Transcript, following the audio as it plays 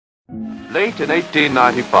Late in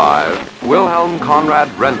 1895, Wilhelm Conrad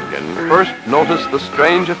Röntgen first noticed the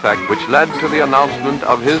strange effect which led to the announcement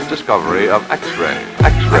of his discovery of X-ray.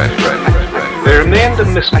 They remained a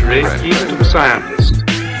mystery even to the scientists.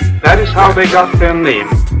 That is how they got their name.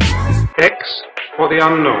 X for the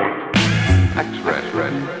unknown.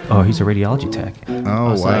 Oh, he's a radiology tech.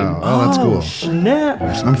 Oh, wow. Oh, that's cool. Snap.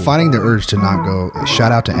 I'm fighting the urge to not go.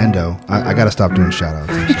 Shout out to Endo. I got to stop doing shout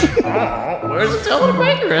outs. Where's the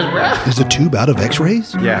telemarketers, bro? Is the tube out of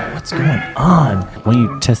x-rays? Yeah. What's going on? When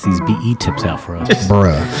you test these BE tips out for us.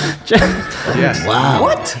 Bruh. Yes. Wow.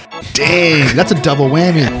 What? Dang, that's a double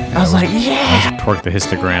whammy. I was like, yeah. Twerk the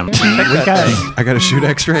histogram. I got to shoot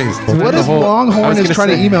x-rays. What if Longhorn is trying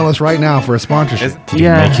to email us right now for a sponsorship?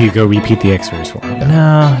 Yeah. Make you go repeat the x-rays for him.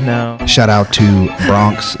 No. Shout out to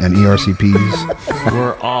Bronx and ERCPs.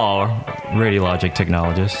 We're all radiologic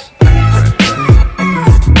technologists.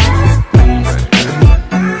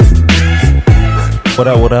 What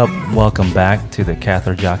up? Welcome back to the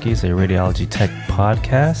Catholic Jockeys, a radiology tech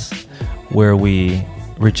podcast, where we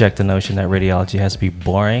reject the notion that radiology has to be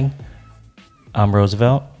boring. I'm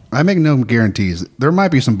Roosevelt. I make no guarantees. There might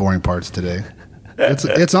be some boring parts today.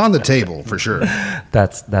 It's on the table for sure.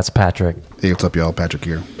 That's Patrick. Hey, what's up, y'all? Patrick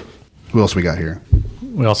here. Who else we got here?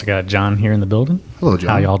 We also got John here in the building. Hello, John.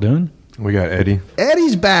 How y'all doing? We got Eddie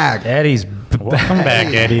Eddie's back. Eddie's Welcome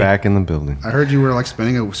back, Eddie. back in the building. I heard you were like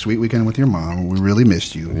spending a sweet weekend with your mom. We really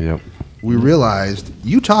missed you. Yep. We realized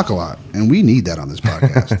you talk a lot, and we need that on this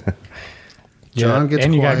podcast. John gets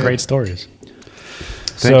and you quiet. got great stories.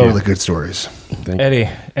 So Really good stories. Eddie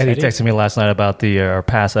texted me last night about our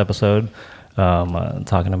past episode,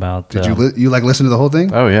 talking about. Did you listen to the whole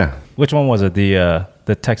thing? Oh, yeah. Which one was it? The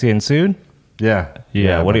Texas ensued. Yeah.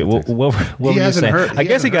 Yeah. What about the were you hasn't saying? heard- I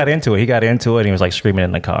guess he got into it. He got into it, and he was like screaming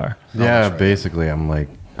in the car. Yeah, right. basically,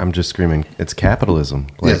 I'm just screaming, it's capitalism.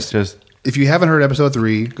 Like, Yes. just, If you haven't heard episode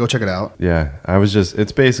 3, go check it out. yeah.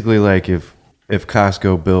 It's basically like if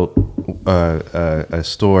Costco built a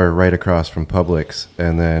store right across from Publix,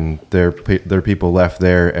 and then their people left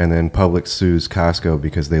there, and then Publix sues Costco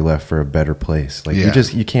because they left for a better place. Like, Yeah.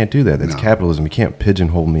 you can't do that. It's No. capitalism. You can't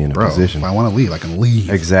pigeonhole me in a Bro, position. if I want to leave, I can leave.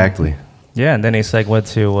 Exactly. Yeah, and then he segued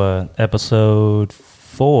to episode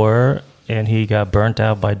 4, and he got burnt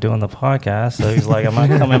out by doing the podcast. So he's like, "I'm not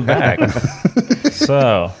coming back."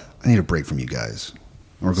 So I need a break from you guys.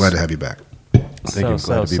 We're glad to have you back. Thank you. I'm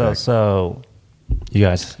glad to be back. So, you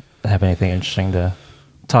guys have anything interesting to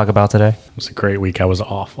talk about today? It was a great week. I was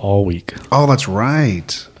off all week. Oh, that's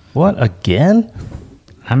right. What again?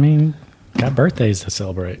 I mean, got birthdays to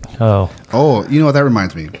celebrate. Oh, Oh, you know what? That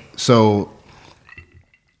reminds me. So,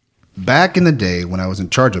 back in the day when I was in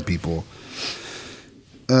charge of people,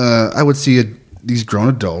 I would see these grown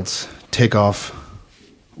adults take off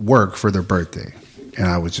work for their birthday. And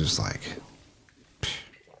I was just like,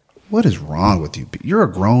 what is wrong with you? You're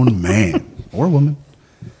a grown man or woman.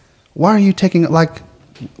 Why are you taking it? Like,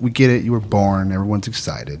 we get it. You were born. Everyone's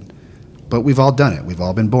excited. But we've all done it. We've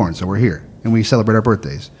all been born. So we're here. And we celebrate our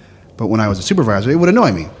birthdays. But when I was a supervisor, it would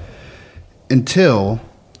annoy me. Until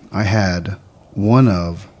I had one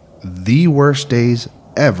of the worst days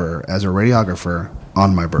ever as a radiographer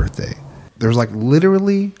on my birthday. There's like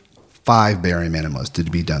literally 5 barium enemas to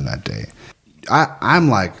be done that day.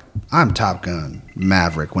 I'm Top Gun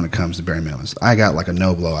Maverick when it comes to barium enemas. I got like a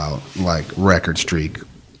no blowout, like record streak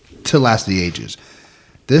to last the ages.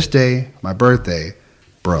 This day, my birthday,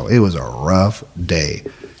 bro, it was a rough day.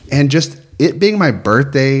 And just it being my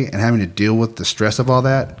birthday and having to deal with the stress of all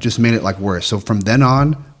that just made it like worse. So from then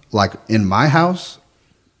on, like in my house,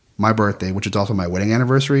 my birthday, which is also my wedding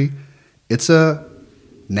anniversary, it's a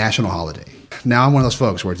national holiday. Now I'm one of those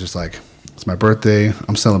folks where it's just like, it's my birthday,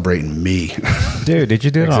 I'm celebrating me. dude, did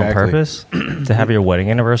you do it on Exactly. purpose to have your wedding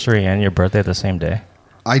anniversary and your birthday at the same day?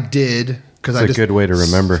 I did because It's a good way to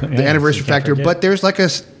remember. the anniversary you can't factor, forget. but there's like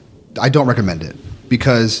I don't recommend it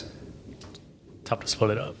because Tough to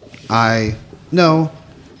split it up.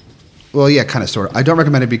 well, yeah, kind of, sort of. I don't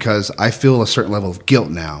recommend it because I feel a certain level of guilt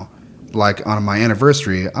now. Like on my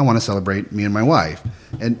anniversary, I want to celebrate me and my wife.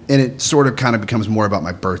 And it sort of kind of becomes more about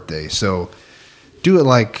my birthday. So do it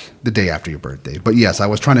like the day after your birthday. But yes, I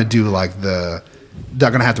was trying to do like not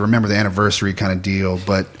going to have to remember the anniversary kind of deal.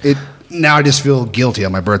 But now I just feel guilty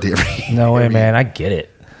on my birthday every No way, every man. I get it.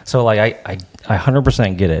 So like I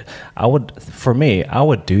 100% get it. I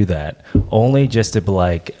would do that only just to be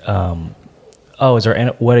like, oh, is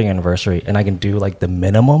our wedding anniversary, and I can do like the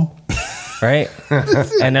minimum, right?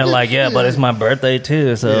 And they're like, yeah, but it's my birthday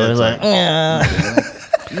too, so it's like, yeah.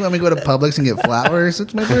 You want me to go to Publix and get flowers?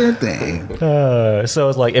 It's my birthday. So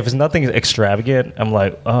it's like if it's nothing extravagant, I'm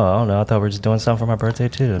like, oh, I don't know. I thought we were just doing something for my birthday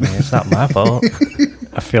too. I mean, it's not my fault.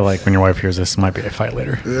 I feel like when your wife hears this, it might be a fight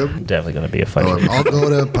later. Definitely gonna be a fight. I'll go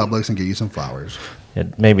to Publix and get you some flowers. Yeah,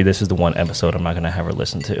 maybe this is the one episode I'm not gonna have her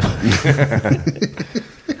listen to.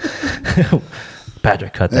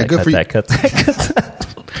 Patrick, cut that, good cut for you. that, cut that, cut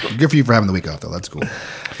that. Good for you for having the week off, though. That's cool.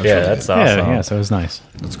 Yeah, that's awesome. Yeah, so it was nice.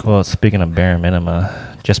 Well, speaking of bare minimum,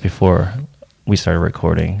 just before we started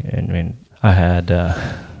recording, I mean, I had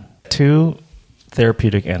 2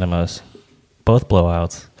 therapeutic enemas, both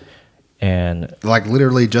blowouts, and Like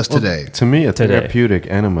literally just today. To me, a Today. therapeutic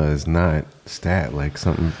enema is not stat like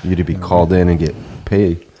something you to be called in and get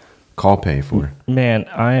call pay for. man,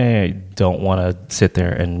 I don't want to sit there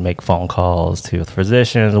and make phone calls to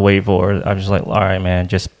physicians, wait for it. I'm just like, all right, man,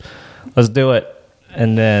 just let's do it.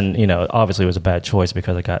 And then, you know, obviously it was a bad choice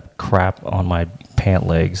because I got crap on my pant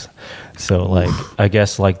legs. So, like, I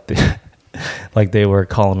guess, like, like they were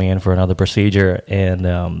calling me in for another procedure, and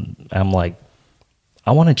I'm like,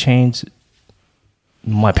 I want to change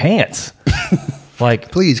my pants.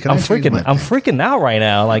 Like, Please, can I change my I'm freaking out right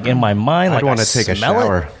now. Like, in my mind, like, I'd want to take a smell it.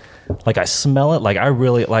 shower. Like, I smell it. Like, I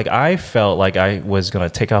really, like, I felt like I was going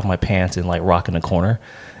to take off my pants and, like, rock in the corner.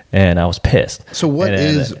 And I was pissed. So but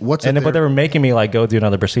they were making me, like, go do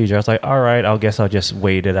another procedure. I was like, all right, I guess I'll just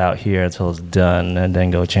wait it out here until it's done and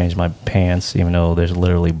then go change my pants, even though there's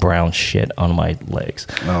literally brown shit on my legs.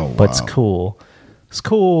 Oh, But it's wow. cool.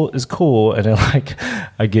 It's cool. And then, like,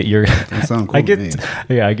 I get your, sounds cool I to get, me.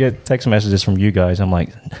 yeah, I get text messages from you guys. I'm like,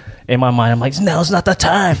 in my mind, I'm like, now's not the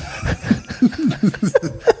time.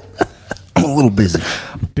 I'm a little busy.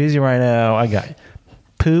 Busy right now. I got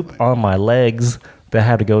poop on my legs that I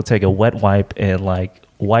had to go take a wet wipe and, like,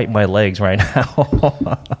 wipe my legs right now.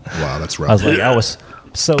 Wow, that's rough. I was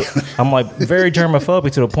I'm like very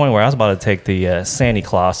germophobic to the point where I was about to take the Sandy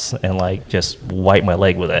Cloths and, like, just wipe my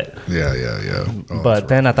leg with it. Yeah. Oh, But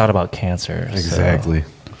then I thought about cancer. so Exactly.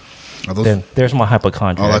 Are those- then there's my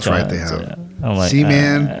hypochondria. Oh, that's right. They have. I'm like, See,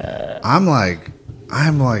 man, I'm like,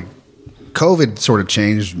 COVID sort of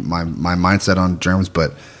changed my mindset on germs,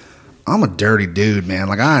 but I'm a dirty dude, man.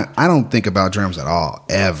 Like, I don't think about germs at all,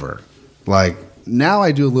 ever. Like, now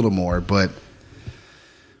I do a little more, but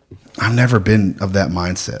I've never been of that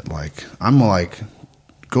mindset. Like, I'm like,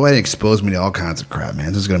 go ahead and expose me to all kinds of crap, man.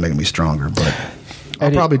 This is going to make me stronger, but I'll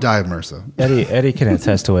Eddie- probably die of MRSA. Eddie can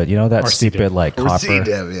attest to it. You know that Or C. stupid, diff. like, Or copper. C.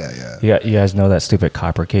 diff, yeah. You guys know that stupid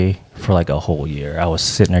copper key for like a whole year. I was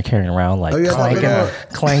sitting there carrying around, like, Oh, yeah,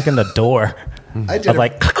 clanking the door. I I did was it,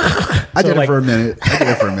 like, I did like, it for a minute.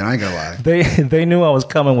 I ain't gonna lie. They knew I was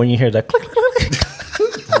coming when you hear that click, click,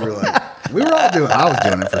 click. We were all doing. I was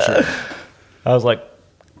doing it for sure. I was like,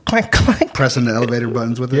 clank, clank. Pressing the elevator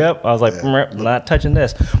buttons with it. Yep. I was like, not touching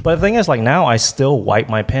this. But the thing is, like, now I still wipe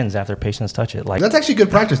my pens after patients touch it. Like, That's actually good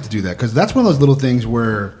practice to do that, because that's one of those little things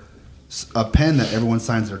where a pen that everyone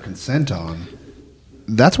signs their consent on,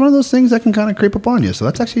 that's one of those things that can kind of creep up on you. So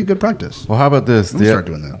that's actually a good practice. Well, how about this? I'm gonna start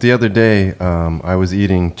doing that. The other day, I was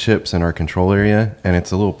eating chips in our control area, and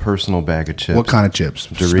it's a little personal bag of chips. What kind of chips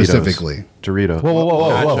Doritos. specifically? Doritos.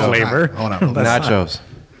 whoa. Flavor. Hold on. Nachos.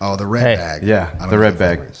 Oh, the red Hey. bag. Yeah, I don't the know red what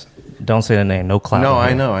bag. flavor is. don't say the name. No clout. No, in I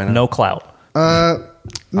here. know. No clout.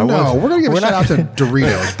 No, we're gonna give a shout out to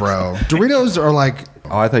Doritos, bro. Doritos are like,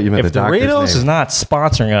 Oh, I thought you meant If the doctor's Doritos name. is not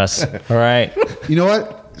sponsoring us, all right? you know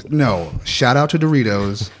what? No, shout out to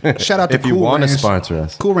Doritos. Shout out to If you Cool want to Ranch. sponsor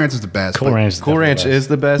us. Cool Ranch is the best. Cool but- Ranch. Cool Ranch is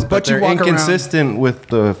the best, but you they're walk around- inconsistent with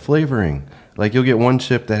the flavoring. Like, you'll get one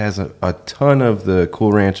chip that has a ton of the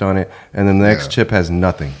Cool Ranch on it, and then the next Yeah. chip has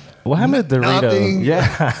nothing. What happened to Doritos? Nothing.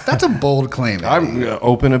 Yeah. That's a bold claim. Eddie. I'm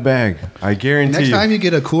open a bag. I guarantee Next you. time you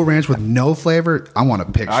get a Cool Ranch with no flavor, I want a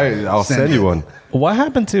picture. I'll send you one. What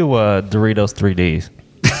happened to Doritos 3Ds?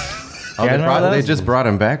 Oh, Yeah, I know they those. just brought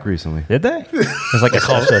them back recently. Did they? It's like a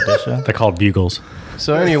special edition. They're called Bugles.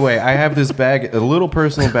 So anyway, I have this bag, a little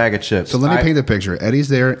personal bag of chips. So let me paint the picture. Eddie's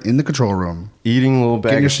there in the control room, eating a little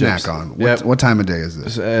bag getting your of chips. snack on. Yep. What time of day is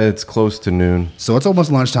this? It's close to noon. So it's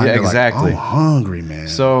almost lunchtime. Yeah, You're exactly. Like, I'm hungry, man.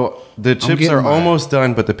 So the chips getting are mine. almost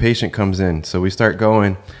done, but the patient comes in. So we start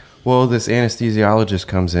going. Well, this anesthesiologist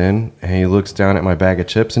comes in and he looks down at my bag of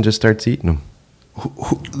chips and just starts eating them.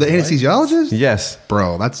 The anesthesiologist? Yes.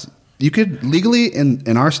 Bro, you could legally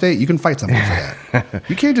in our state, you can fight somebody for that.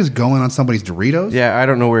 You can't just go in on somebody's Doritos. Yeah, I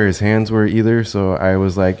don't know where his hands were either. So I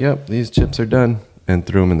was like, "Yep, these chips are done," and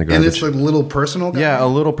threw them in the And garbage. it's like a little personal guy. Yeah, a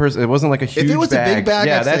little person. It wasn't like a huge If it was bag. a big bag,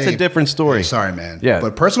 yeah, I'd that's say, a different story. "Hey, sorry, man. Yeah.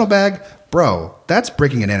 But personal bag, bro, that's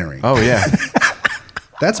breaking and entering. Oh yeah.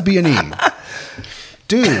 That's B&E.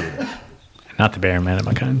 Dude, Not the bare man of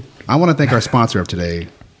my kind. I want to thank our sponsor of today,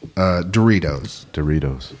 Doritos,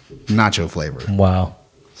 nacho flavor. Wow.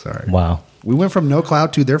 Sorry. Wow. We went from no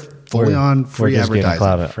cloud to they're fully on free we're just getting advertising.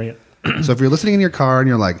 clouded. Free- So if you're listening in your car and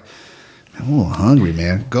you're like, I'm a little hungry,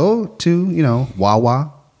 man, go to,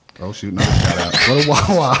 Wawa. Oh, shoot, another shout out. Go to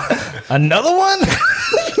Wawa. Another one?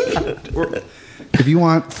 If you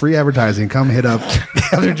want free advertising, come hit up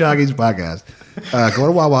Gather Jockeys Podcast. Go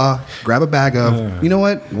to Wawa, grab a bag of, you know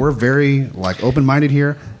what? We're very open-minded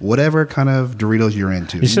here. Whatever kind of Doritos you're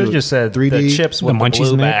into. You should have just said 3D. the chips with the Munchies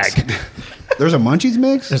blue mix. bag. There's a Munchies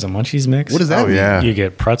mix? There's a Munchies mix. What does that mean? yeah. You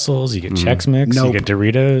get pretzels, you get Chex Mix, Nope. you get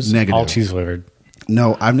Doritos, Negative. all cheese flavored.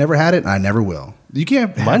 No, I've never had it, and I never will. You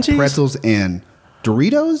can't have Munchies? pretzels and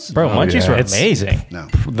Doritos? Bro, Munchies yeah. are It's- amazing. No.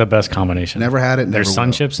 The best combination. Never had it, There's never sun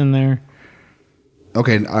will. chips in there.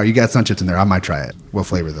 Okay, you got sun chips in there. I might try it. What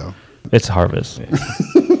flavor, though? It's Harvest. All right,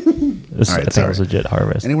 I think sorry. it was legit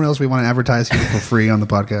Harvest. Anyone else we want to advertise here for free on the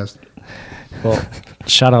podcast? Well,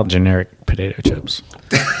 shout out generic potato chips.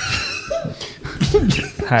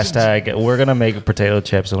 Hashtag, we're going to make potato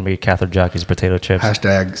chips. It'll be Catholic Jockeys potato chips.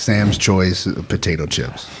 Hashtag Sam's Choice potato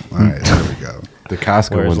chips. All right, there we go. The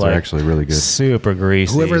Costco Where it's ones are actually really good. Super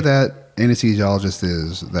greasy. Whoever that anesthesiologist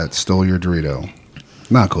is that stole your Dorito,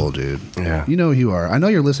 not cool, dude. Yeah. You know who you are. I know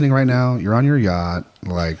you're listening right now. You're on your yacht,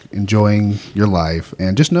 enjoying your life.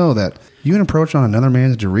 And just know that you can approach on another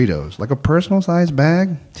man's Doritos, like a personal size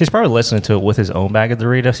bag. He's probably listening to it with his own bag of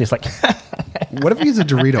Doritos. He's like, What if he's a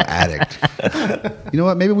Dorito addict? You know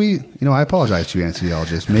what? Maybe I apologize to you,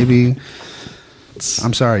 anesthesiologist. Maybe,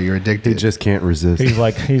 I'm sorry, you're addicted. He just can't resist. he's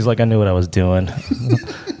like, I knew what I was doing.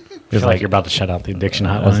 It's like you're about to shut out the addiction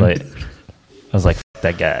hotline. I was like, F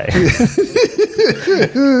that guy.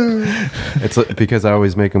 It's because I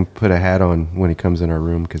always make him put a hat on when he comes in our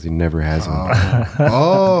room because he never has one.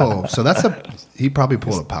 Oh, so he probably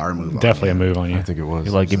pulled a power move. Definitely a move on you. I think it was.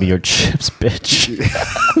 He's like, give me your chips, bitch.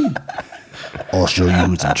 I'll show you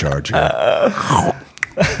who's in charge here.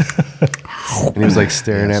 And he was like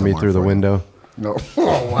staring at me ASMR through the for you. window. No.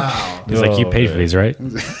 Oh, wow. He's like, you paid for these, right?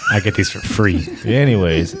 I get these for free.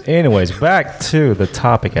 Anyways, back to the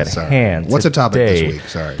topic at Sorry. hand. What's the topic this Today- week?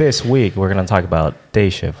 Sorry. This week, we're going to talk about day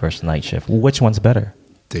shift versus night shift. Which one's better?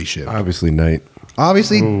 Day shift. Obviously, night.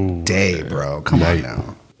 Obviously, day, bro. Come on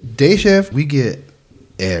now. Day shift, we get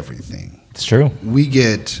everything. It's true. We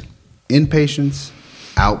get inpatients,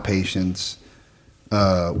 outpatients.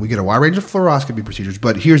 We get a wide range of fluoroscopy procedures.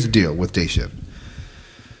 But here's the deal with day shift.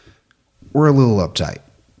 We're a little uptight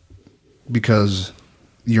because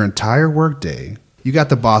your entire workday, you got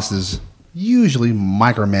the bosses usually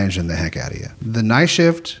micromanaging the heck out of you. The night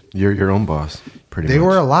shift, You're your own boss, pretty they much.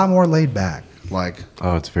 were a lot more laid back.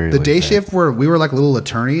 Oh, it's very The laid day back. shift where we were like little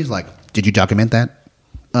attorneys, did you document that?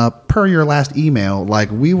 Per your last email,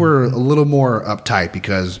 we were a little more uptight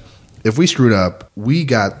because if we screwed up, we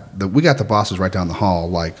got the bosses right down the hall,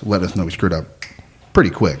 let us know we screwed up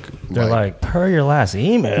pretty quick. They're like, per your last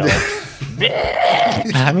email.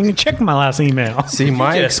 I haven't even checked my last email. See,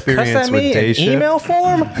 my Just experience cuss at with me day in shift. email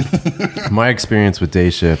form? My experience with day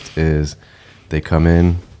shift is they come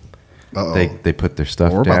in, Uh-oh. they put their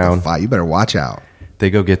stuff We're about down, to fight. You better watch out. they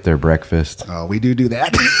go get their breakfast, Oh, we do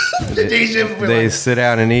that. The day shift, we're they like, sit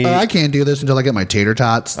down and eat. I can't do this until I get my tater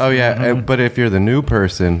tots. Oh yeah, but if you're the new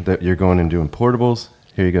person that you're going and doing portables,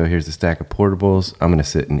 here you go. Here's a stack of portables. I'm gonna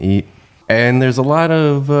sit and eat. And there's a lot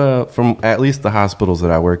of from at least the hospitals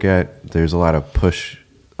that I work at. There's a lot of push,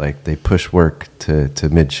 they push work to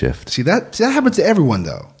mid shift. See that happens to everyone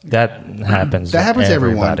though. That happens. That happens to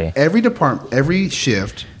everyone. everybody. Every department, every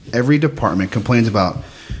shift, every department complains about.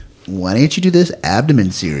 Why didn't you do this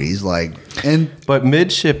abdomen series? But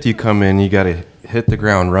mid shift, you come in, you got to hit the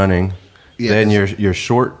ground running. Yeah, Then it's-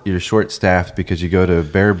 you're short staffed because you go to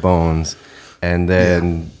bare bones, and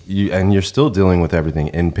then you're still dealing with everything: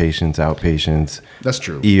 inpatients, outpatients. That's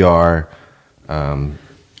true. ER.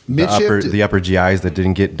 Mid-shift, the upper GIs that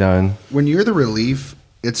didn't get done. when you're the relief,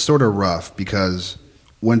 it's sort of rough because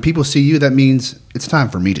when people see you, that means it's time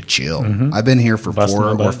for me to chill. I've been here for Busting 4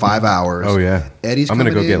 my or butt. 5 hours. Oh, yeah. Eddie's I'm gonna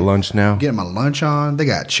coming go get in, lunch now. Getting my lunch on. They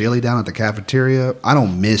got chili down at the cafeteria. I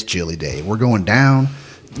don't miss chili day. We're going down.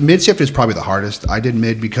 Mid shift is probably the hardest. I did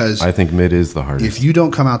mid because I think mid is the hardest. if you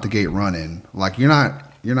don't come out the gate running, you're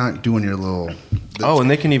not doing your little. and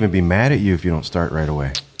they can even be mad at you if you don't start right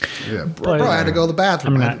away. Yeah, bro, I had to go to the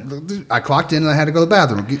bathroom. I mean, I clocked in and I had to go to the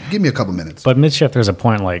bathroom. Give me a couple minutes. But mid shift, there's a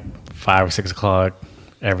point 5 or 6 o'clock,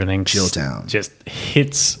 everything Chill town. just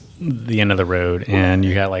hits the end of the road, and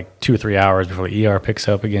you got 2 or 3 hours before the ER picks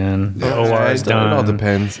up again. The OR is It all done.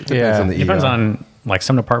 depends. It depends Yeah. on the Depends ER. on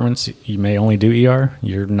some departments you may only do ER.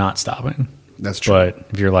 You're not stopping. That's true. But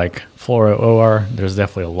if you're like fluoro OR, there's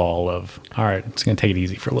definitely a lull of, all right, it's going to take it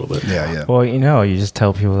easy for a little bit. Yeah. Well, you just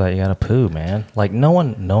tell people that you got to poo, man. Like no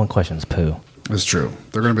one questions poo. It's true.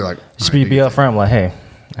 They're going to be like, Just "All right, be do your upfront, like, hey,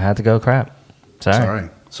 I had to go crap. thing."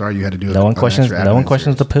 Sorry, you had to do it. No one questions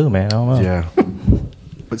the poo, man. I don't know. Yeah.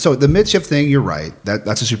 But so the mid shift thing, you're right.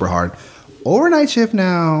 That's a super hard. Overnight shift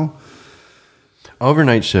now.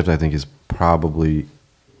 Overnight shift, I think, is probably,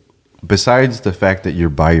 besides the fact that you're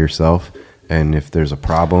by yourself, and if there's a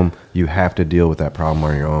problem, you have to deal with that problem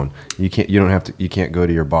on your own. You can't go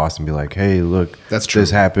to your boss and be like, "Hey, look, That's true.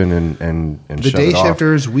 this happened," and The shut day it off.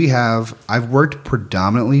 shifters I've worked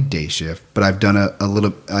predominantly day shift, but I've done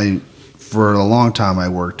for a long time I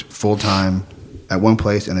worked full time at one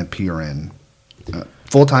place and then PRN,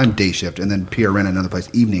 full time day shift and then PRN at another place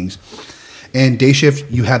evenings. And day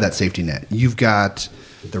shift, you have that safety net. You've got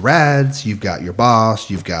the rads, you've got your boss,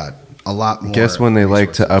 you've got a lot more. Guess when they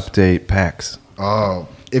like to resources. update packs? Oh,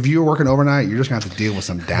 if you're working overnight, you're just gonna have to deal with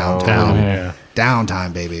some downtime.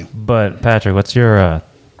 Downtime, baby. But Patrick, what's your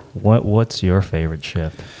favorite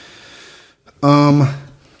shift?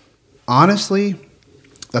 Honestly,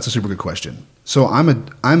 that's a super good question. So I'm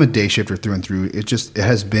a day shifter through and through. It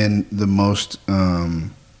has been the most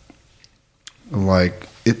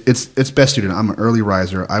it's best suited. I'm an early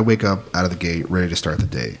riser. I wake up out of the gate ready to start the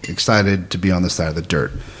day, excited to be on this side of the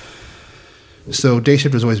dirt. So day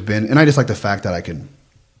shift has always been, and I just like the fact that I can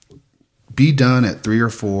be done at 3 or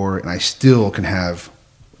 4, and I still can have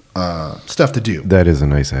stuff to do. That is a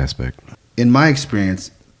nice aspect. In my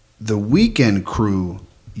experience, the weekend crew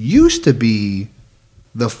used to be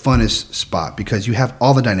the funnest spot because you have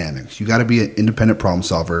all the dynamics. You got to be an independent problem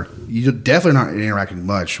solver. You're definitely not interacting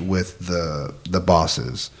much with the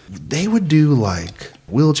bosses. They would do like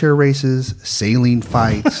wheelchair races, sailing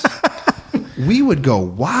fights. We would go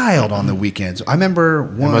wild on the weekends. I remember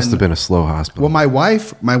one. It must have been a slow hospital. Well, my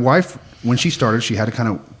wife, when she started, she had to kind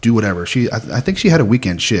of do whatever. I think she had a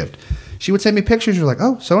weekend shift. She would send me pictures. You're like,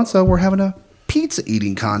 oh, so and so, we're having a pizza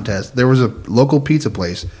eating contest. There was a local pizza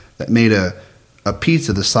place that made a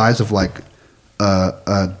pizza the size of like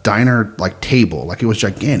a diner like table, like it was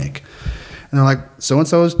gigantic. And they're like, so and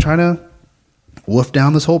so is trying to wolf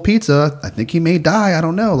down this whole pizza. I think he may die. I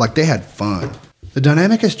don't know. Like they had fun. The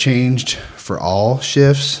dynamic has changed for all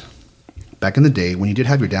shifts. Back in the day, when you did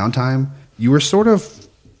have your downtime, you were sort of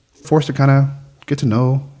forced to kind of get to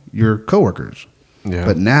know your coworkers. Yeah.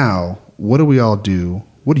 But now, what do we all do?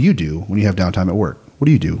 What do you do when you have downtime at work? What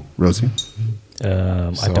do you do, Rosie?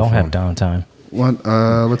 I don't have downtime.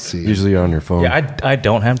 Let's see. Usually you're on your phone. Yeah, I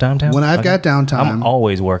don't have downtime. When I've got downtime, I'm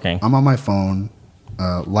always working. I'm on my phone,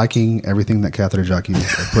 liking everything that Catheter Jockey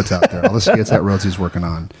puts out there. All the skits that Rosie's working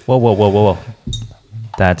on. Whoa.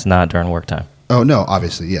 That's not during work time. Oh no,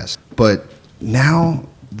 obviously yes. But now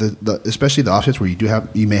the especially the off shifts where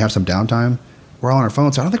you may have some downtime, we're all on our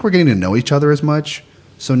phones. So I don't think we're getting to know each other as much.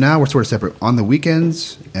 So now we're sort of separate. On the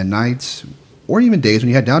weekends and nights, or even days when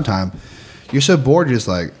you had downtime, you're so bored. You're just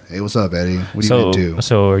like, hey, what's up, Eddie? What are you gonna do?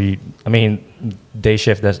 So are you? I mean, day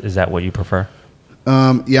shift. Is that what you prefer?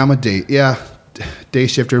 Yeah, I'm a day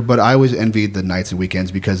shifter, but I always envied the nights and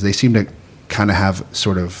weekends because they seem to kind of have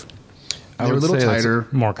sort of. They were a little tighter.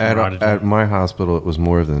 More camaraderie. At my hospital, it was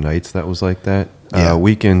more of the nights that was like that. Yeah.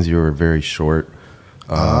 Weekends, you were very short.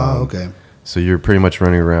 Okay. So you're pretty much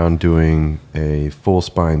running around doing a full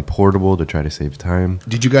spine portable to try to save time.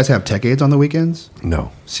 Did you guys have tech aids on the weekends?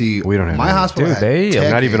 No. See, We don't have my any. hospital. Dude, had they-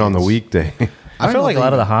 tech Not even on the aids. weekday. I feel like a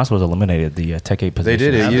lot of the hospitals eliminated the tech aid They position.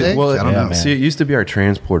 did Have it. they? Well, I don't know. see, it used to be our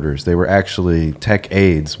transporters. They were actually tech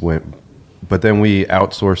aids, but then we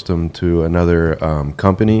outsourced them to another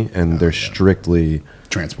company, and they're strictly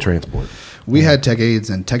transport. We had tech aids,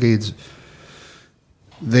 and tech aids,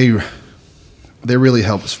 they really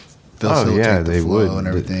helped facilitate the they flow would. and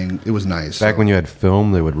everything. It was nice. Back when you had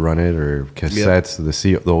film, they would run it, or cassettes,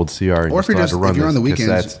 the old CR. And or if you're just if you're on the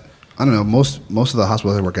weekends, cassettes. I don't know. Most of the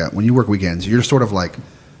hospitals I work at, when you work weekends, you're sort of like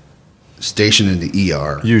stationed in the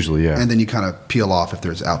ER. Usually, yeah. And then you kind of peel off if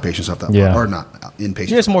there's outpatient stuff that Yeah. or not inpatient.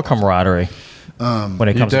 There's more camaraderie when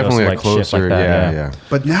it You're comes to definitely those, a like, shifts closer, like that. yeah.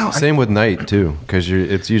 But now Same with night too, because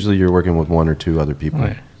it's usually you're working with one or two other people.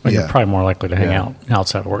 Right. Well, Yeah. You're probably more likely to hang Yeah. out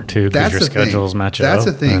outside of work too because That's your the schedules thing. match up. That's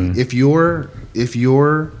the thing. and- If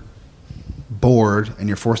you're bored and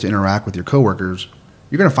you're forced to interact with your coworkers,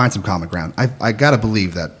 you're going to find some common ground. I got to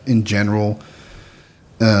believe that in general,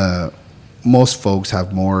 most folks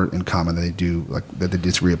have more in common than they do that they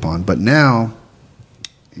disagree upon. But now,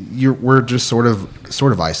 we're just sort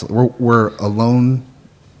of isolated. We're alone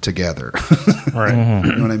together. Right.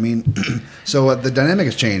 You know what I mean? So the dynamic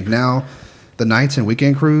has changed now. the nights and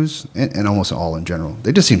weekend crews, and almost all in general,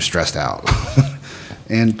 they just seem stressed out.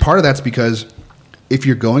 And part of that's because if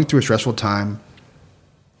you're going through a stressful time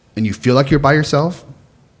and you feel like you're by yourself,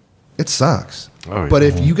 it sucks. Oh, yeah. But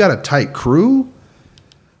if you got a tight crew,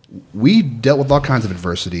 we dealt with all kinds of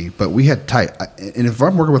adversity, but we had tight. And if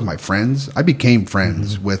I'm working with my friends, I became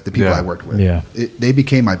friends with the people Yeah. I worked with. Yeah. They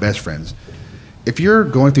became my best friends. If you're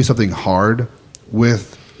going through something hard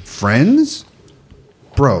with friends,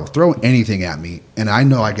 bro, throw anything at me, and I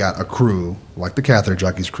know I got a crew like the Catholic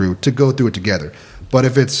Jockeys crew to go through it together. But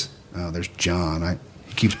if it's there's John,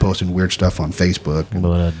 he keeps posting weird stuff on Facebook.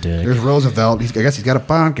 What a dick. There's Roosevelt. I guess he's got a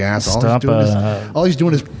podcast. Stop, All he's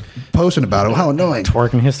doing is posting about it. How annoying!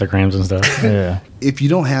 Twerking histograms and stuff. Yeah. If you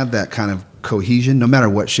don't have that kind of cohesion, no matter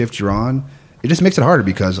what shift you're on, it just makes it harder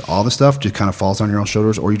because all the stuff just kind of falls on your own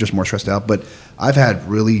shoulders, or you're just more stressed out. But I've had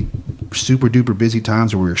really super duper busy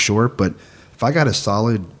times where we were short. But if I got a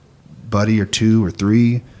solid buddy or 2 or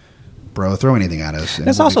 3, bro, throw anything at us. And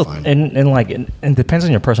It's we'll be also fine. and like it depends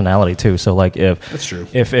on your personality too. So like if That's true.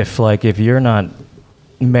 If you're not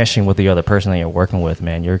meshing with the other person that you're working with,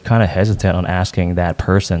 man, you're kind of hesitant on asking that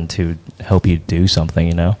person to help you do something,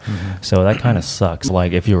 you know. So that kind of sucks.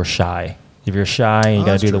 Like if you're shy and you got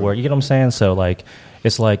to that's do the true. work, you get what I'm saying? So like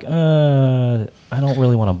it's like I don't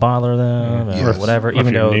really want to bother them or Yes. whatever. Or if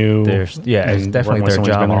Even you're though new there's it's and definitely working with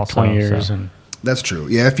their someone who's been job there also. 20 years so. and That's true.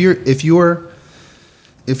 Yeah,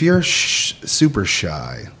 if you're super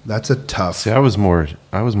shy, that's a tough. See, I was more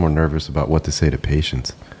nervous about what to say to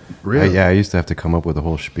patients. Really? I used to have to come up with a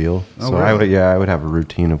whole spiel. Oh, So really? I would have a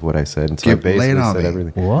routine of what I said. And so I Lay it basically on said me.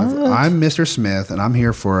 everything. What? I'm Mr. Smith, and I'm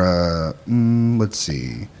here for a. Let's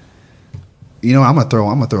see. You know, I'm gonna throw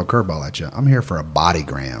a curveball at you. I'm here for a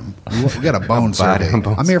bodygram. We got a bone survey.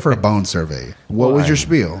 bone I'm here for a bone survey. What was your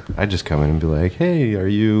spiel? I'd just come in and be like, "Hey, are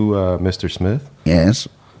you Mr. Smith? Yes.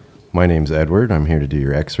 My name's Edward. I'm here to do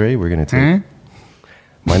your X-ray. We're gonna take.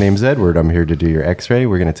 My name's Edward. I'm here to do your X-ray.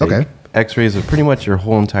 We're gonna take Okay. X-rays of pretty much your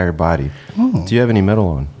whole entire body. Oh. Do you have any metal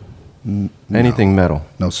on? Anything metal?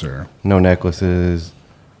 No, sir. No necklaces,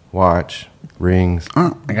 watch, rings.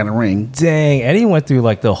 I got a ring. Dang, Eddie went through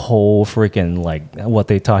like the whole freaking like what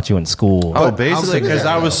they taught you in school. Oh, I'll basically, say because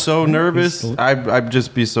that, I was so nervous. I'd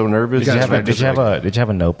just be so nervous. Did you have a, I'd did just you have like- a did you have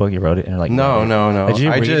a notebook? You wrote it and you're like No, no. Did you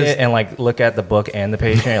I read just- it and like look at the book and the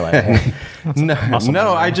patient? And you're like, hey,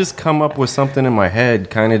 No, I just come up with something in my head,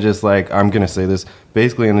 kind of just like I'm gonna say this.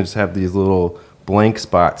 Basically, and I just have these little blank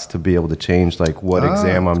spots to be able to change like what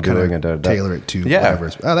exam I'm kinda doing and tailor it to yeah.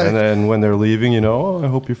 whatever's- oh, that- and then when they're leaving, I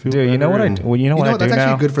hope you feel. dude, you know better what and- you know You what know, I do that's actually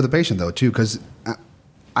now? good for the patient though too, because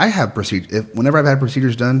I have procedures. Whenever I've had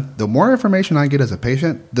procedures done, the more information I get as a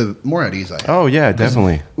patient, the more at ease I am. Oh yeah,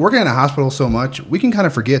 definitely. Working in a hospital so much, we can kind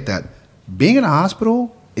of forget that being in a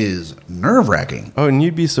hospital is nerve wracking. Oh, and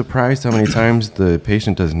you'd be surprised how many times the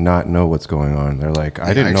patient does not know what's going on. They're like,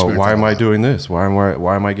 I didn't know. experienced Why that a am I lot. doing this? Why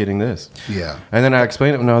am I getting this? Yeah. And then I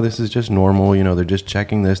explain it. No, this is just normal. They're just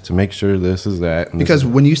checking this to make sure this is that. And this Because is-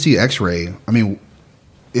 when you see X-ray, I mean,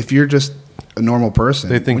 if you're just a normal person,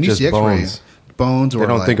 They think when you just see X-ray, bones, or they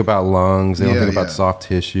don't like, think about lungs. They don't Yeah, think about yeah. soft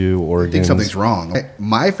tissue, I organs. think something's wrong.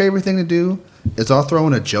 My favorite thing to do is I'll throw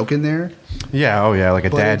in a joke in there. Yeah. Oh yeah, like a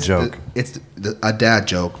but dad it's joke. It's a dad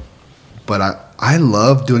joke, but I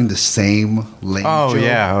love doing the same lame Oh, joke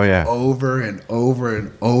yeah, oh, yeah. over and over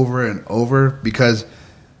and over and over because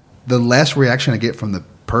the less reaction I get from the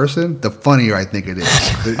person, the funnier I think it is.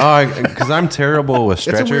 Because I'm terrible with It's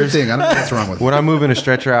a weird stretchers. thing. I don't know what's wrong with it. When I'm moving a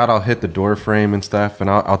stretcher out, I'll hit the door frame and stuff, and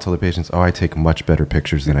I'll tell the patients, "Oh, I take much better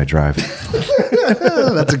pictures than I drive."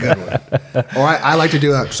 That's a good one. Or I like to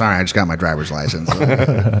do that. Sorry, I just got my driver's license.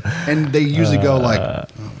 And they usually go like, oh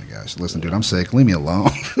my gosh, listen, dude, I'm sick. Leave me alone.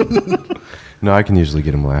 No, I can usually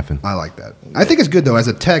get them laughing. I like that. I think it's good, though. As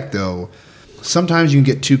a tech, though, sometimes you can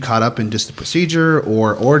get too caught up in just the procedure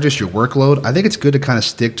or just your workload. I think it's good to kind of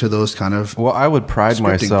stick to those kind of. Well, I would pride Scripting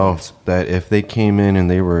myself points. that if they came in and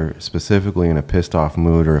they were specifically in a pissed off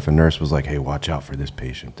mood, or if a nurse was like, "Hey, watch out for this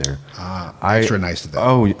patient," there, extra nice to them.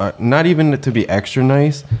 Oh, not even to be extra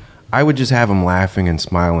nice. I would just have them laughing and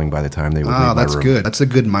smiling by the time they would leave Oh, my that's room. good. That's a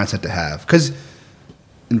good mindset to have because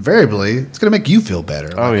invariably it's going to make you feel better.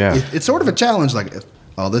 Oh, Like, yeah. it's sort of a challenge. Like,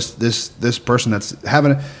 this person that's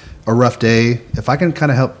having a rough day, if I can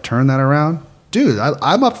kind of help turn that around, dude,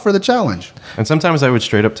 I'm up for the challenge. And sometimes I would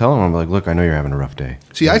straight up tell them, "I'm like, look, I know you're having a rough day.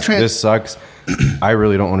 See, this sucks. I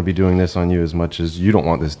really don't want to be doing this on you as much as you don't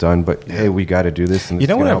want this done, but hey, we got to do this. And You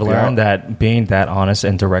know it's what gonna I've help you learned? out. That being that honest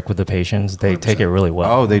and direct with the patients, they take it really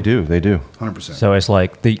well. Oh, they do. 100%. So it's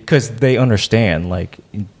like, because they understand, like,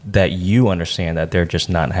 that you understand that they're just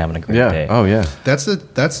not having a great Yeah. day. Oh, yeah. That's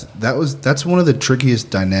one of the trickiest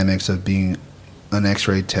dynamics of being an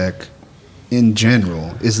X-ray tech in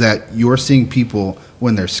general, is that you're seeing people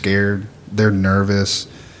when they're scared, they're nervous.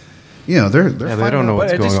 You know, they're they finding don't know out-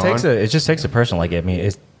 what's But it just takes a person like it. I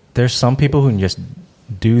mean, there's some people who can just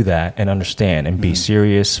do that and understand and be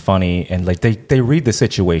serious, funny, and like they read the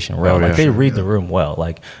situation well. Oh, like yeah. they read the room well.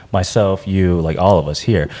 Like myself, you, like all of us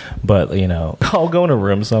here. But you know, I'll go in a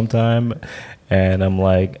room sometime and I'm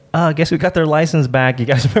like, oh, I guess we got their license back. You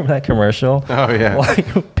guys remember that commercial? Oh, yeah.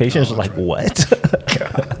 Like patients are like, what?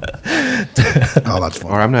 Oh, that's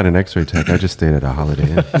fun. Or I'm not an X-ray tech. I just stayed at a Holiday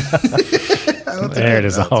Inn. There it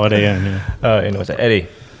is, a Holiday Inn. Yeah. Anyways, Eddie,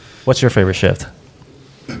 what's your favorite shift?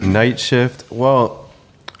 Night shift. Well,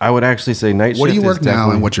 I would actually say night shift. What do you is work now,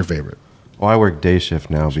 definitely- and what's your favorite? Well, I work day shift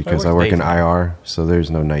now because I work work day in shift. IR, so there's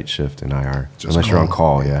no night shift in IR Just unless you're on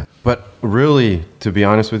call. call. Yeah, but really, to be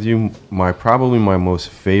honest with you, probably my most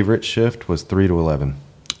favorite shift was 3 to 11.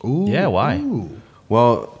 Ooh, Yeah, why? ooh.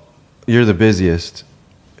 Well, you're the busiest,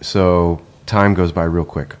 so time goes by real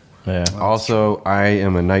quick. Yeah. Also, I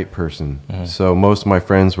am a night person, so most of my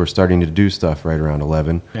friends were starting to do stuff right around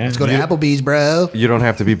 11. Let's Go to Applebee's, bro. You don't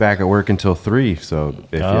have to be back at work until 3, so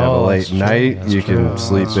if you have a Oh, late that's true. night, That's you can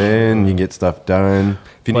sleep in, you can get stuff done.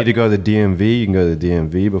 If you need to go to the DMV, you can go to the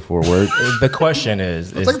DMV before work. The question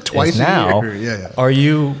is like twice a now, year. Yeah, yeah. are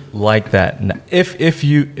you like that? If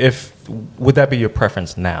would that be your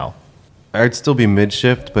preference now? I'd still be mid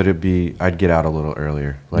shift, but I'd get out a little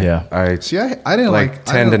earlier. Like Yeah. I See, I didn't like like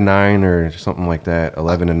 10 I to don't- 9 or something like that,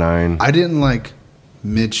 11 to 9. I didn't like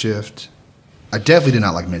mid shift. I definitely did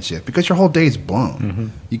not like mid shift because your whole day is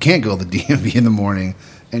blown. You can't go to the DMV in the morning,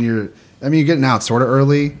 and you're getting out sort of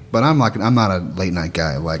early, but I'm not a late night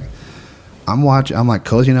guy. Like I'm like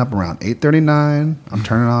cozying up around 8:39. I'm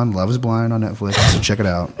turning on Love Is Blind on Netflix to check it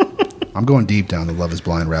out. I'm going deep down the Love Is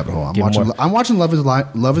Blind rabbit hole. I'm watching Love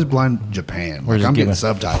Is Blind Japan. Like, just I'm getting giving-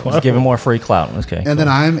 subtitles. Just giving more free clout. Okay. And then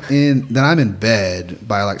I'm in bed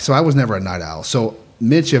by like, so I was never a night owl. So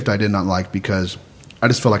mid shift I did not like because I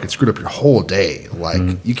just felt like it screwed up your whole day. Like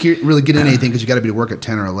you can't really get in anything because you got to be to work at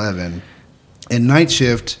 10 or 11. And night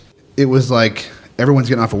shift, it was like everyone's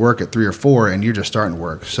getting off of work at 3 or 4 and you're just starting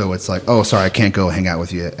work. So it's like, oh, sorry, I can't go hang out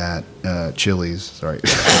with you at Chili's. Sorry.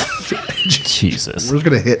 Jesus. We're just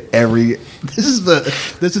gonna hit every. This is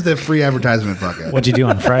the free advertisement bucket. What'd you do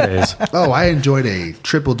on Fridays? Oh, I enjoyed a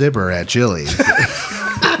triple dipper at Chili's.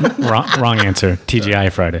 Wrong answer.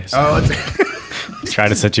 TGI Fridays. Oh, Try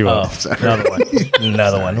to set you Oh, up.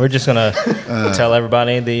 another one. We're just gonna tell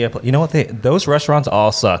everybody you know what? Those restaurants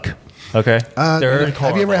all suck. Okay. They're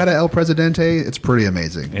have you ever had an El Presidente? It's pretty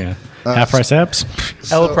amazing. Yeah. Half price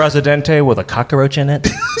apps. El Presidente with a cockroach in it?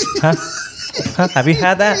 Huh? Huh? Have you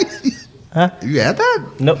had that? You had that?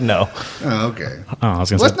 No. Oh, okay. Oh, I was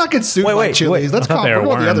gonna Let's say. not get sued Wait, by wait, Chili's. wait. Let's I thought call. they We're were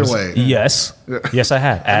going the other worms. way. Yes, I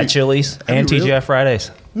had at Chili's and you really? TGI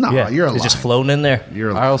Fridays. No, yeah. you're a It's just liar. floating in there.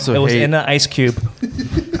 You're I also It was hate in an ice cube.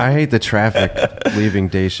 I hate the traffic leaving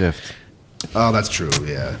day shift. oh, that's true.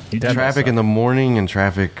 Yeah. Traffic in the morning and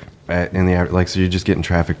traffic in the like, so you're just getting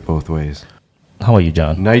traffic both ways. How are you,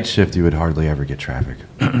 John? Night shift, you would hardly ever get traffic.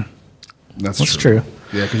 That's true.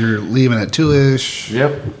 Yeah, because you're leaving at 2-ish.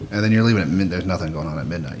 Yep. And then you're leaving at midnight. There's nothing going on at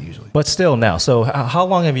midnight usually. But still, now. So, how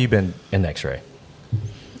long have you been in X-ray?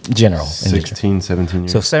 General. in X-ray. 16, 17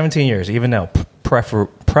 years. So 17 years. Even now,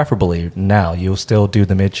 preferably now, you'll still do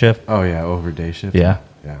the mid shift. Oh yeah, over day shift. Yeah.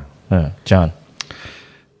 Yeah. John.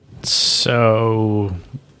 So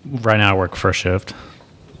right now I work first shift.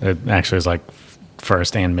 It actually is like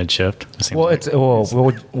first and mid shift. It seems Well, like.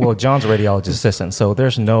 it's well, John's a radiologist assistant, so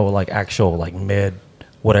there's no like actual like mid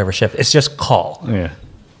whatever shift. It's just call. Yeah.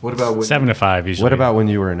 What about when, 7 to 5 usually. What about when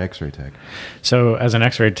you were an X-ray tech? So as an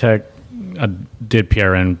X-ray tech, I did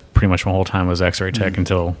PRN pretty much my whole time was X-ray tech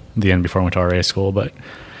until the end before I went to RA school. But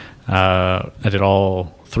I did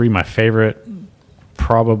all 3. My favorite,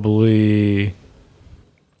 probably,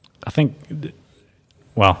 I think,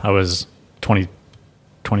 well, I was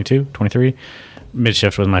 22, 23. Mid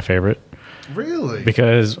shift was my favorite Really?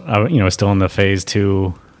 because I was still in the phase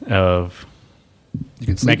 2 of You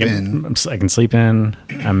can sleep in. I can sleep in.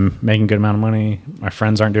 I'm making a good amount of money. My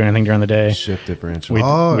friends aren't doing anything during the day. Shift differential. We,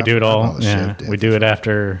 Oh, we I do it forgot all. about the Yeah, shift we do it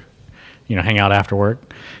after, hang out after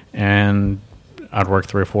work, and I'd work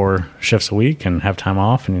 3 or 4 shifts a week and have time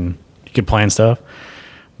off, and you could plan stuff.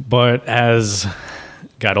 But as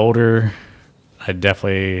got older, I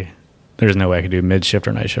definitely there's no way I could do mid shift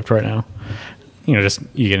or night shift right now. You know, just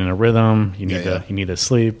you get in a rhythm. You need Yeah. you need to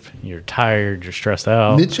sleep. You're tired. You're stressed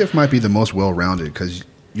out. Mid shift might be the most well rounded because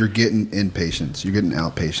you're getting inpatients, you're getting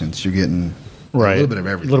outpatients, you're getting Right. a little bit of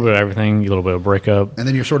everything. A little bit of everything. A little bit of breakup. And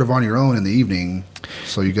then you're sort of on your own in the evening,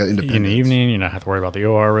 so you got independence. In the evening, you don't have to worry about the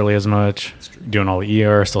OR really as much. Doing all the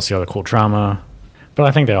ER, still see all the cool trauma. But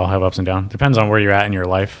I think they all have ups and downs. Depends on where you're at in your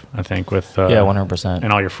life. I think with 100%.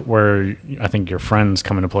 and all your where I think your friends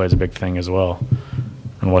come into play is a big thing as well,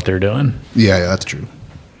 and what they're doing. Yeah, that's true.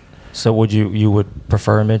 So would you would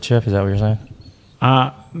prefer mid shift? Is that what you're saying?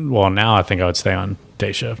 Well, now I think I would stay on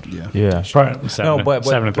day shift. Yeah. Yeah. Probably seven, No, but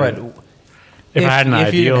 7 to 3. but if I had an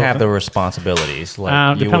if you ideal, didn't have the responsibilities,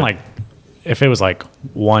 like you depend would, like if it was like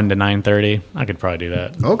 1 to 9:30, I could probably do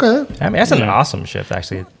that Okay. I mean, that's an Yeah. awesome shift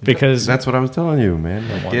actually. because That's what I was telling you, man.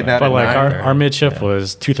 Like, getting out but at like night. our mid shift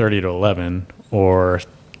was 2:30 to 11, or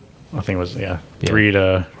I think it was 3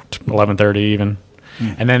 to 11:30 even,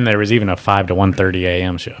 and then there was even a 5 to 1:30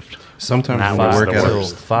 a.m. shift. Sometimes That when was you work the at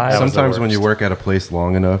worst. Five. That was the sometimes when you worst. work at a place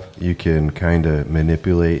long enough, you can kind of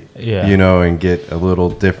manipulate, Yeah. you know, and get a little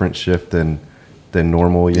different shift than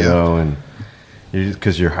normal, you Yeah. know, and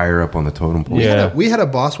because you're higher up on the totem pole. Yeah. We had a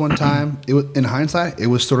boss one time. It was, in hindsight, it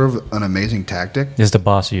was sort of an amazing tactic. Is the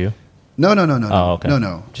boss you? No. Oh, okay.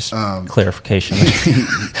 No. Just clarification.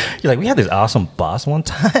 You're like, we had this awesome boss one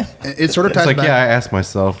time. It sort of It's ties like, back. yeah, I asked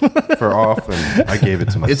myself for off, and I gave it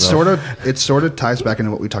to myself. It sort of ties back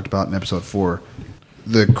into what we talked about in episode 4.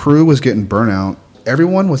 The crew was getting burnout.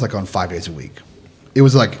 Everyone was like on 5 days a week. It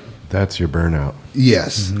was like, That's your burnout.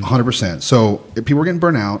 yes, 100%. So if people were getting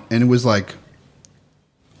burnt out, and it was like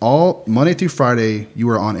all Monday through Friday, you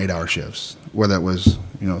were on 8-hour shifts, whether that was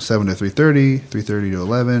 7 to 3:30, 3:30 to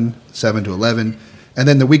 11, 7 to 11, and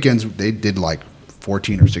then the weekends they did like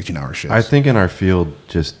 14 or 16-hour shifts. I think in our field,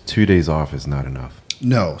 just 2 days off is not enough.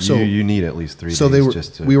 no, so you need at least 3 so days. they were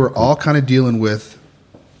just to we were all kind of dealing with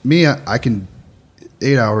me. I can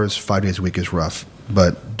 8 hours 5 days a week is rough,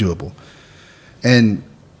 but doable, and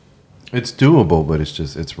It's doable, but it's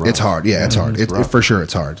rough. it's hard. Yeah, it's hard. It's rough. For sure,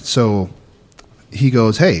 it's hard. So he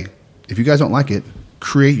goes, "Hey, if you guys don't like it,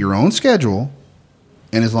 create your own schedule,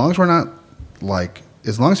 and as long as we're not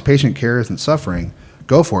as long as patient care isn't suffering,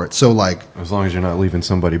 go for it." So like As long as you're not leaving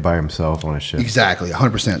somebody by himself on a shift. exactly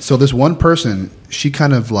 100%. So this one person, she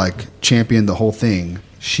kind of like championed the whole thing.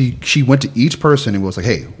 She went to each person and was like,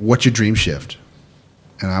 "Hey, what's your dream shift?"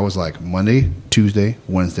 And I was like, Monday, Tuesday,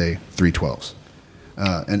 Wednesday, 3/12s.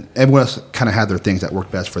 And everyone else kind of had their things that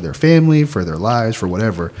worked best for their family, for their lives, for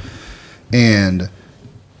whatever. And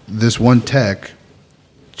this one tech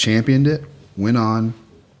championed it, went on,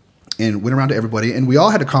 and went around to everybody. And we all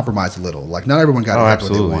had to compromise a little. Like, not everyone got Oh, exactly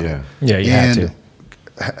what absolutely, they wanted. yeah. Yeah, you had And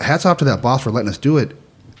hats off to that boss for letting us do it.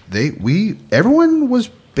 Everyone was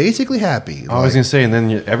basically happy. I was gonna say, and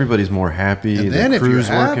then everybody's more happy. and The then if you're crew's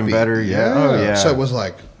working happy, better. Yeah. Oh yeah. So it was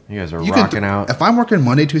like You guys are you can rocking out. If I'm working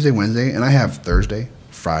Monday, Tuesday, Wednesday, and I have Thursday,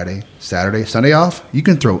 Friday, Saturday, Sunday off, you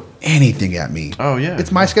can throw anything at me. Oh, yeah.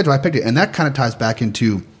 It's my schedule. I picked it, and that kind of ties back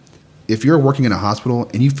into if you're working in a hospital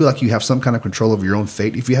and you feel like you have some kind of control over your own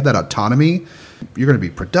fate. If you have that autonomy, you're going to be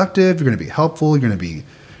productive. You're going to be helpful. You're going to be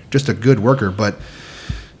just a good worker. But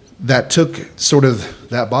that took sort of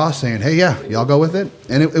that boss saying, "Hey, yeah, y'all go with it,"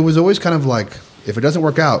 and it was always kind of like, if it doesn't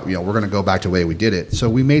work out, we're going to go back to the way we did it. So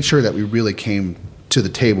we made sure that we really came to the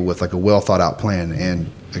table with like a well thought out plan.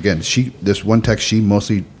 And again, this one tech, she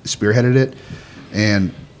mostly spearheaded it.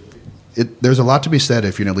 And there's a lot to be said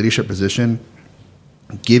if you're in a leadership position,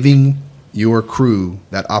 giving your crew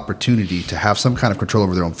that opportunity to have some kind of control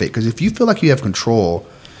over their own fate. Because if you feel like you have control,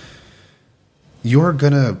 you're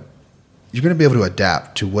gonna be able to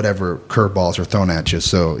adapt to whatever curveballs are thrown at you.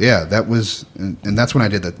 So yeah, that was, and that's when I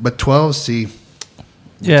did that. But 12s, see,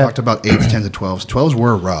 we talked about 8s, 10s, and 12s. 12s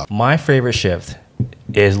were rough. My favorite shift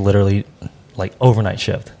is literally like overnight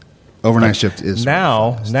shift. Overnight shift is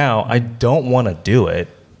Now I don't want to do it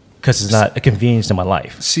because it's not a convenience in my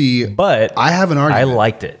life. See, But I have an I argument.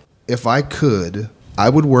 liked it. If I could, I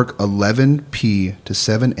would work 11P to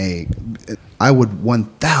 7A. I would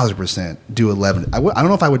 1,000% do 11. I don't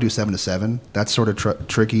know if I would do 7 to 7. That's sort of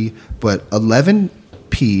tricky. But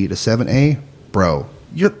 11P to 7A, bro,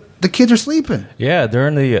 the kids are sleeping. Yeah,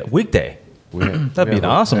 during the weekday. That'd be an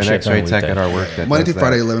awesome an shift. X-ray on a tech weekday. at our work that Monday does through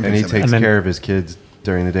Friday, that. 11 and he to 7. takes And then- care of his kids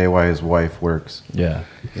during the day while his wife works. Yeah.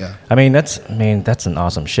 Yeah. I mean, that's an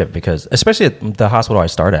awesome shift because especially at the hospital I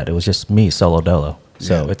started at, it was just me solo dolo.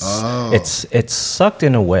 So Yeah. it's sucked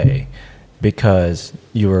in a way because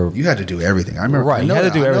you You had to do everything. I remember. Right, I you know had to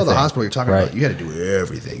that- do I know the everything. hospital you're talking Right. about. You had to do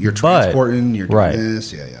everything. You're But- transporting. You're doing right.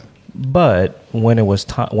 this. Yeah, yeah. But when it was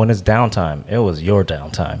when it's downtime, it was your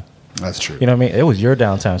downtime. That's true. You know what I mean? It was your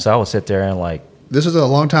downtime, so I would sit there and like. This was a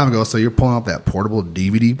long time ago, so you're pulling out that portable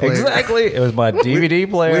DVD player. Exactly. It was my DVD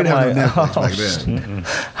player. We didn't have no my- Netflix oh, back then.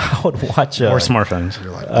 I would watch Or smartphones.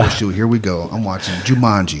 You're like, oh shoot, here we go. I'm watching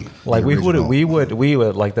Jumanji. like the we original.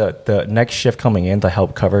 would like the next shift coming in to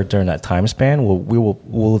help cover during that time span.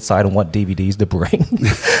 We'll decide on what DVDs to bring,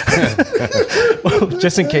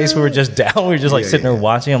 just in case we were just down. We were just like sitting there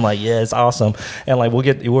watching. I'm like, yeah, it's awesome. And like we'll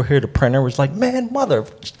hear the printer. We're just like, man, what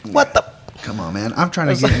the. Come on, man. I'm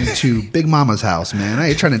trying to get into Big Mama's house, man. I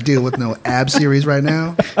ain't trying to deal with no ab series right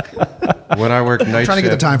now. When I worked night I'm trying to get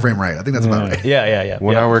the shift, time frame right. I think that's about right. Yeah.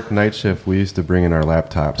 when I worked night shift, we used to bring in our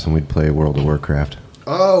laptops and we'd play World of Warcraft.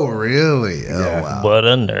 Oh, really? Oh, Yeah. wow. What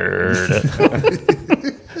a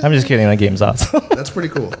nerd. I'm just kidding. That game's awesome. That's pretty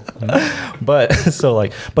cool. But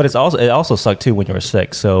it also sucked too when you were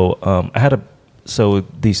sick. So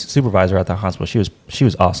the supervisor at the hospital, she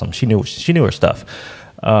was awesome. She knew her stuff.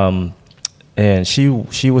 And she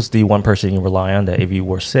was the one person you rely on that if you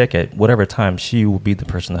were sick at whatever time, she would be the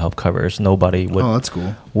person to help cover. So nobody would Oh, that's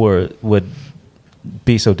cool. would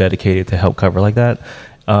be so dedicated to help cover like that.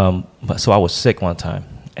 But so I was sick one time,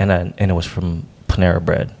 and it was from Panera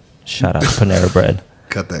Bread. Shout out to Panera Bread.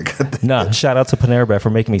 Cut that. Nah, shout out to Panera Bread for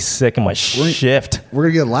making me sick in my shift. We're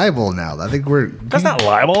going to get libel now. I think That's not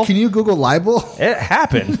libel. Can you Google libel? It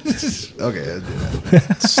happened. Okay. I'll do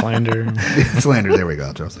that. Slander. Slander. There we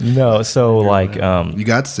go. Trust me. No, so like, You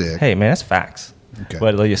got sick. hey man, that's facts. Okay.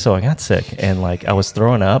 But like, so I got sick and like I was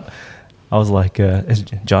throwing up. I was like,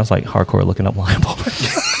 John's like hardcore looking up libel.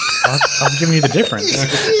 I was giving you the difference.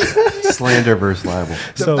 Slander versus libel.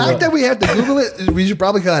 The So, fact that we have to Google it, we should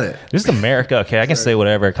probably cut it. This is America, okay? I can say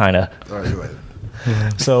whatever, kind of. All right, you're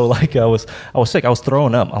right. So like I was sick. I was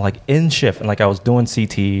throwing up. I'm like in shift, and like I was doing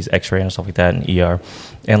CTs, X-ray, and stuff like that, and ER,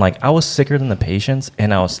 and like I was sicker than the patients.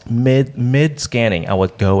 And I was mid scanning. I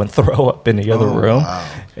would go and throw up in the other room, wow.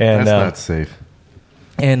 and That's not safe.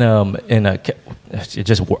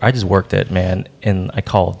 I just worked it, man. And I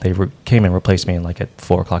called. They came and replaced me like at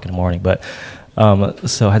 4:00 in the morning. But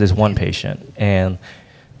so I had this one patient, and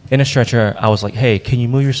in a stretcher, I was like, "Hey, can you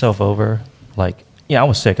move yourself over?" Like, yeah, I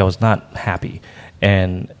was sick. I was not happy,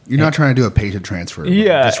 and You're not trying to do a patient transfer.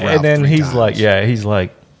 yeah. This route And then 3 he's times.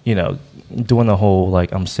 like, you know, doing the whole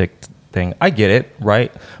like I'm sick thing. I get it,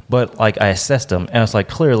 right? But like I assessed him, and I was like,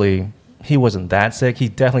 clearly he wasn't that sick. He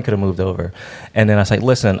definitely could have moved over. And then I was like,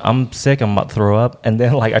 listen, I'm sick. I'm about to throw up. And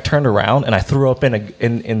then like I turned around and I threw up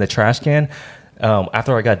in the trash can.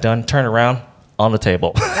 After I got done, turned around on the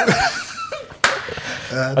table.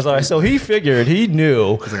 I was like, so he figured, he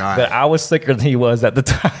knew like, all right. that I was sicker than he was at the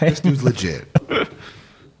time. This dude's legit.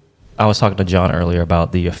 I was talking to John earlier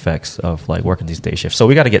about the effects of like working these day shifts. So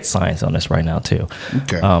we got to get science on this right now too.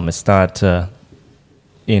 Okay. It's not, our.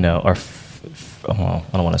 Well,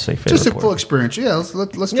 I don't want to say favorite. Just a word. full experience. Yeah,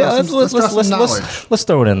 let's Yeah, let's some knowledge. let's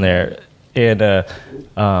throw it in there. And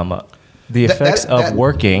the effects of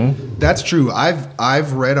working. That's true.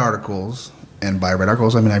 I've read articles, and by read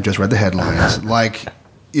articles I mean I've just read the headlines. Like,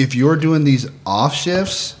 if you're doing these off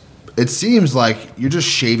shifts, it seems like you're just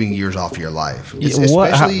shaving years off your life.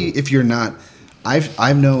 Especially if you're not.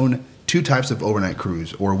 I've known two types of overnight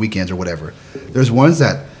crews or weekends or whatever. There's ones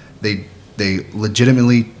that they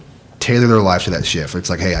legitimately tailor their lives to that shift. It's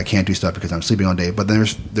like, hey, I can't do stuff because I'm sleeping all day. But then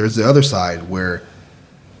there's the other side where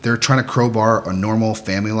they're trying to crowbar a normal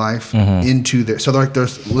family life into their. So they're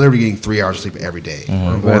literally getting 3 hours of sleep every day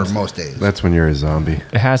or most days. That's when you're a zombie.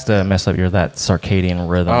 It has to mess up that circadian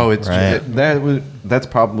rhythm. Oh, it's right. that's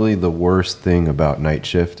probably the worst thing about night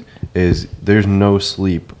shift is there's no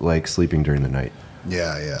sleep like sleeping during the night.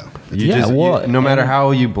 Yeah. No matter how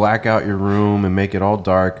you black out your room and make it all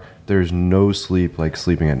dark, there's no sleep like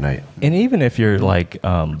sleeping at night. And even if you're like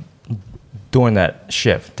doing that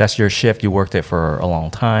shift, that's your shift. You worked it for a long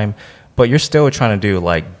time, but you're still trying to do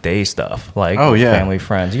like day stuff, like family,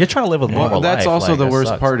 friends. You're trying to live a normal life. That's also like, the that worst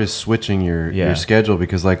sucks. part is switching your schedule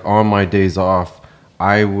because like on my days off,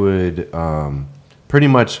 I would pretty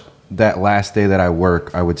much that last day that I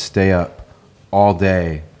work, I would stay up all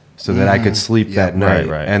day so that I could sleep that night.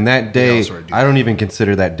 Right. And that day, also do I don't even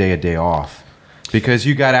consider that day a day off. Because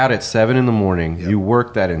you got out at 7 a.m, you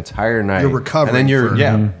worked that entire night. You're recovering and then you're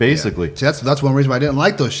for- basically. See, that's one reason why I didn't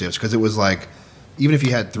like those shifts because it was like, even if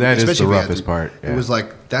you had 3, That is especially the if you had roughest part, It yeah. was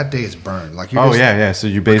like that day is burned. Like you're Oh just yeah. So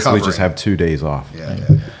you basically just recovering. have 2 days off. Yeah.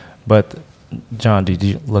 But John, did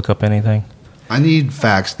you look up anything? I need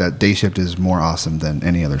facts that day shift is more awesome than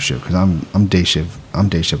any other shift because I'm day shift. I'm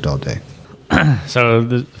day shift all day. So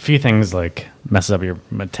the few things like messes up your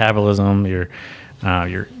metabolism, your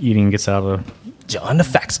eating gets out of John, the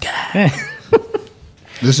facts guy.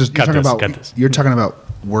 This is Cut you're this, talking cut about. this. You're talking about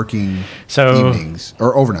working So- evenings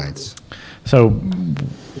or overnights? So,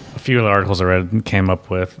 a few of the articles I read came up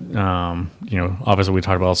with, obviously we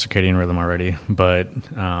talked about circadian rhythm already, but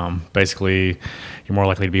basically you're more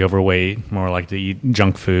likely to be overweight, more likely to eat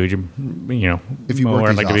junk food. If you more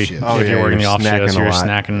work these likely to off be, shifts. Oh, if yeah, you're working the you're off shifts, snacking a you're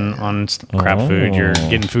lot. snacking on crap food. You're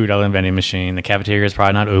getting food out of the vending machine. The cafeteria is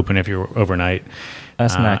probably not open if you're overnight. I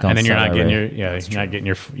snack on and then you're not celery. getting you're not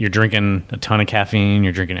getting you're drinking a ton of caffeine.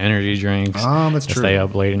 You're drinking energy drinks. Oh, that's to true. Stay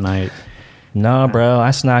up late at night. No, bro,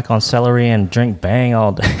 I snack on celery and drink Bang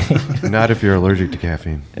all day. Not if you're allergic to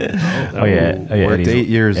caffeine. Oh yeah. Worked Eddie's- 8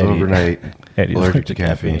 years Eddie- overnight. Eddie's Allergic to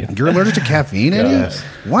caffeine. You're allergic to caffeine, Eddie? Yes.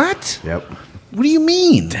 What? Yep. What do you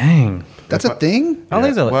mean? Dang. That's a thing? I don't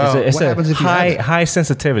think so. Well, It's what a happens if you have high it? high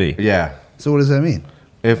sensitivity. Yeah. So what does that mean?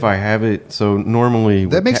 If I have it, so normally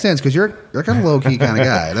That makes sense because you're kind of low key kind of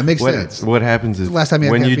guy. That makes sense. What happens is Last time you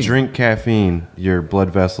had when you caffeine? drink caffeine, your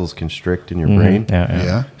blood vessels constrict in your brain. Yeah.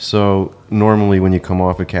 Yeah. So normally when you come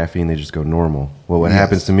off of caffeine, they just go normal. Well, what Yes.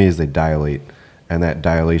 happens to me is they dilate, and that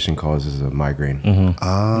dilation causes a migraine.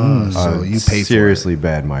 So you pay Seriously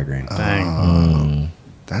bad migraine. Dang.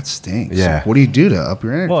 That stinks. Yeah. What do you do to up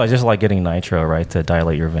your energy? Well, it's just like getting nitro, right, to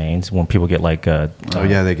dilate your veins. When people get like Oh,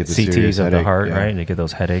 yeah, they get the CTs serious of the headache, heart, yeah. right? They get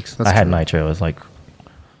those headaches. That's I had true. nitro. It's like,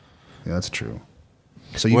 Yeah, that's true.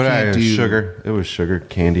 So you What can't I do sugar? It was sugar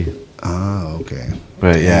candy. Oh, okay.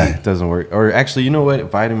 But yeah, it doesn't work. Or actually, you know what?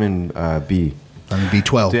 Vitamin B. Vitamin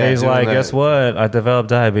B12. Yeah. he's doing like, that. guess what? I developed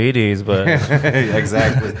diabetes, but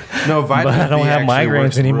Exactly. No, vitamin I don't B have actually migraines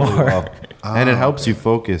works really anymore. well. And it helps you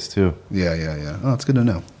focus too. Yeah. Oh, it's good to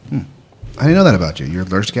know. I didn't know that about you. You're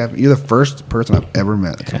allergic to caffeine. You're the first person I've ever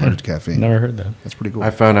met that's allergic to caffeine. Never heard that. That's pretty cool. I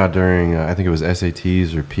found out during, I think it was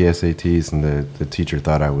SATs or PSATs, and the teacher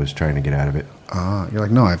thought I was trying to get out of it. You're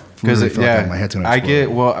like, no, I really feel like my head's going to I explode.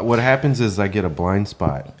 get, well, what happens is I get a blind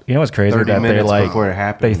spot. you know what's crazy? 30 That they minutes like before it they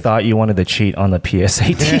happens. thought you wanted to cheat on the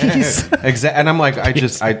PSATs. Exactly. And I'm like,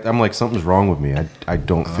 I'm like, something's wrong with me. I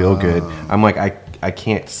don't feel good. I'm like, I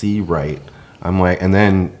can't see right. I'm like, and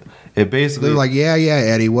then it basically, They're like, yeah,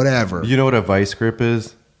 Eddie, whatever. you know what a vice grip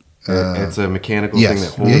is? It's a mechanical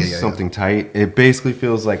yes. thing that holds Yeah. something tight. It basically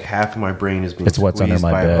feels like half of my brain is being It's what's under squeezed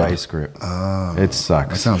my by bed. a vice grip. It That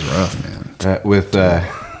sucks. sounds rough, man. With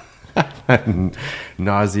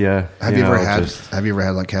nausea. Have you ever know, had? just- Have you ever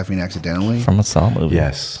had like caffeine accidentally? From a Saw movie.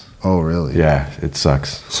 Yes. Oh, really? Yeah, it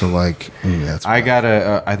sucks. So like, ooh, that's I got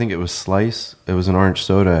I think it was Slice. It was an orange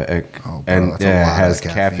soda, Oh, bro, and that's a yeah, lot it has of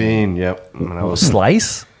caffeine. caffeine. Yep. And I was,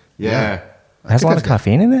 Slice? yeah. It has a lot of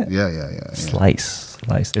caffeine in it? yeah. Slice.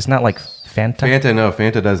 It's not like Fanta? Fanta, no,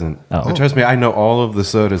 Fanta doesn't. Oh. But trust me, I know all of the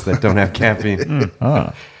sodas that don't have caffeine.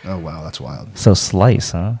 Oh. Oh wow, that's wild. So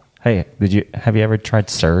Slice, huh? Hey, have you ever tried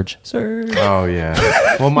Surge? Surge. Oh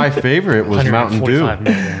yeah. Well, my favorite was Mountain Dew. 145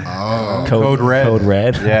 milligrams. Code Red. Code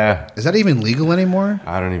Red. Yeah. Is that even legal anymore?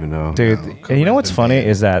 I don't even know. Dude, No, and you know what's Code's funny been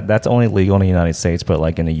banned. is that that's only legal in the United States, but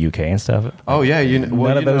like in the UK and stuff, Oh yeah,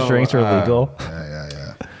 none of those drinks are legal. Yeah.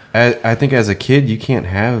 I think as a kid, you can't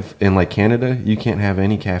have in like Canada, you can't have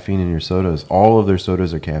any caffeine in your sodas. All of their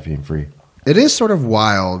sodas are caffeine free. It is sort of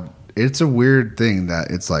wild. It's a weird thing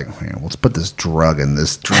that it's like, man, let's put this drug in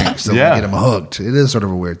this drink so Yeah. we get them hooked. It is sort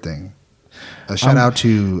of a weird thing. A shout out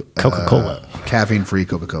to Coca-Cola. caffeine-free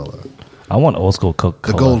Coca-Cola. I want old school The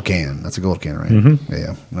Coca-Cola. gold can. That's a gold can, right?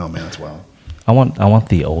 Yeah. No, man, that's wild. I want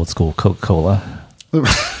the old school Coca-Cola.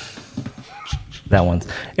 That one.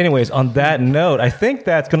 Anyways, on that note, I think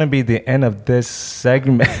that's going to be the end of this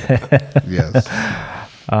segment. Yes.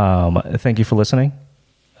 Thank you for listening.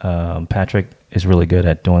 Patrick is really good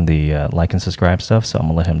at doing the like and subscribe stuff, so I'm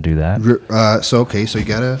going to let him do that. So you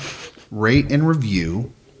gotta rate and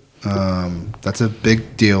review. That's a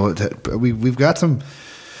big deal. We've got some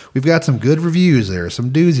good reviews there,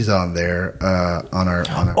 some doozies on there. On our.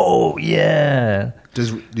 Oh, yeah. Do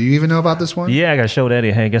you even know about this one? Yeah, I got to show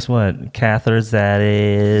Eddie. Hey, guess what? Cathers, that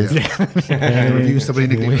is. Review somebody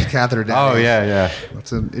nicknamed Catheter. Oh yeah.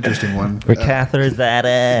 That's an interesting one. For Cathers, that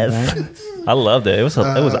is. I loved it. It was an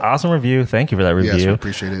awesome review. Thank you for that review. Yes, we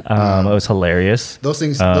appreciate it. It was hilarious. Those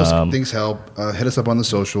things help. Hit us up on the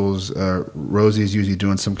socials. Rosie is usually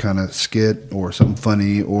doing some kind of skit or something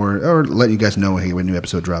funny or letting you guys know, hey, when a new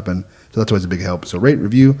episode dropping. So that's always a big help. So rate,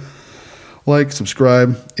 review, like,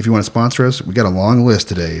 subscribe. If you want to sponsor us, we got a long list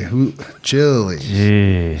today. Chili's,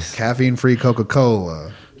 Jeez. caffeine-free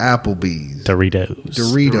Coca-Cola, Applebee's, Doritos.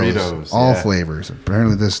 Doritos, all yeah. flavors.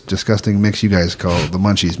 Apparently, this disgusting mix you guys call the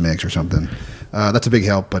Munchies mix or something. That's a big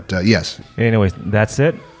help. But yes, Anyways, that's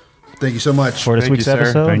it thank you so much. for this Thank week's you, sir.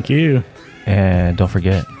 episode. Thank you. And don't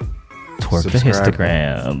forget, twerk the Subscribe.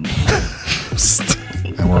 histogram.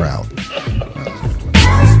 And we're out.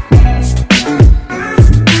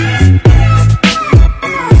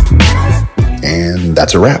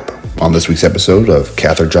 that's a wrap on this week's episode of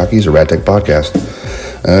Catholic Jockeys, a Rad Tech podcast.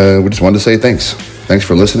 We just wanted to say thanks. Thanks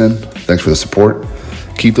for listening. Thanks for the support.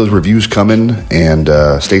 Keep those reviews coming and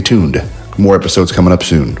stay tuned. More episodes coming up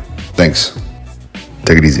soon. Thanks.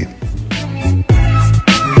 Take it easy.